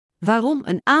Waarom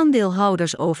een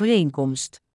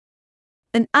aandeelhoudersovereenkomst?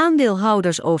 Een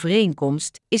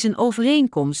aandeelhoudersovereenkomst is een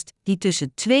overeenkomst die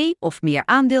tussen 2 of meer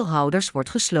aandeelhouders wordt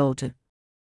gesloten.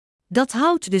 Dat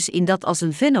houdt dus in dat als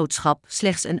een vennootschap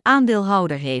slechts een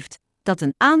aandeelhouder heeft, dat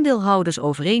een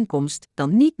aandeelhoudersovereenkomst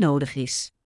dan niet nodig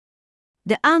is.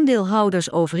 De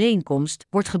aandeelhoudersovereenkomst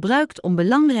wordt gebruikt om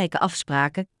belangrijke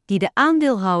afspraken die de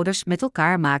aandeelhouders met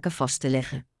elkaar maken vast te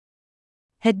leggen.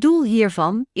 Het doel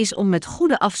hiervan is om met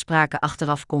goede afspraken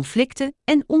achteraf conflicten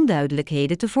en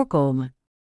onduidelijkheden te voorkomen.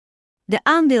 De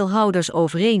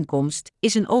aandeelhoudersovereenkomst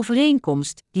is een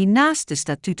overeenkomst die naast de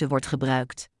statuten wordt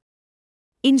gebruikt.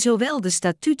 In zowel de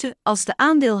statuten als de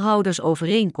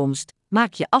aandeelhoudersovereenkomst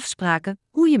maak je afspraken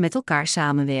hoe je met elkaar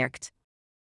samenwerkt.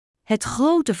 Het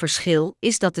grote verschil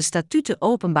is dat de statuten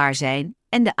openbaar zijn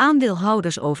en de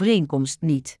aandeelhoudersovereenkomst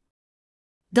niet.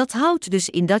 Dat houdt dus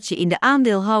in dat je in de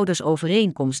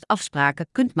aandeelhoudersovereenkomst afspraken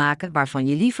kunt maken waarvan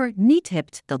je liever niet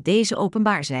hebt dat deze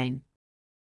openbaar zijn.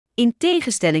 In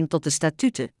tegenstelling tot de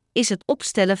statuten is het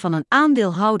opstellen van een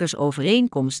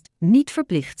aandeelhoudersovereenkomst niet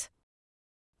verplicht.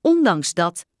 Ondanks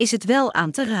dat is het wel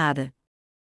aan te raden.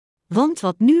 Want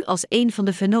wat nu als een van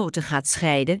de vennoten gaat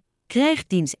scheiden, krijgt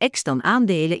diens ex dan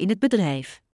aandelen in het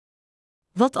bedrijf.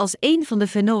 Wat als een van de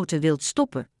vennoten wilt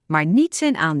stoppen, maar niet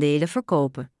zijn aandelen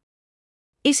verkopen?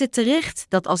 Is het terecht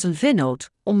dat als een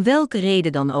vennoot, om welke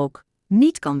reden dan ook,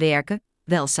 niet kan werken,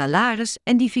 wel salaris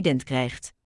en dividend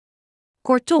krijgt?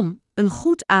 Kortom, een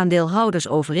goed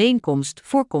aandeelhoudersovereenkomst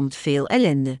voorkomt veel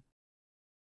ellende.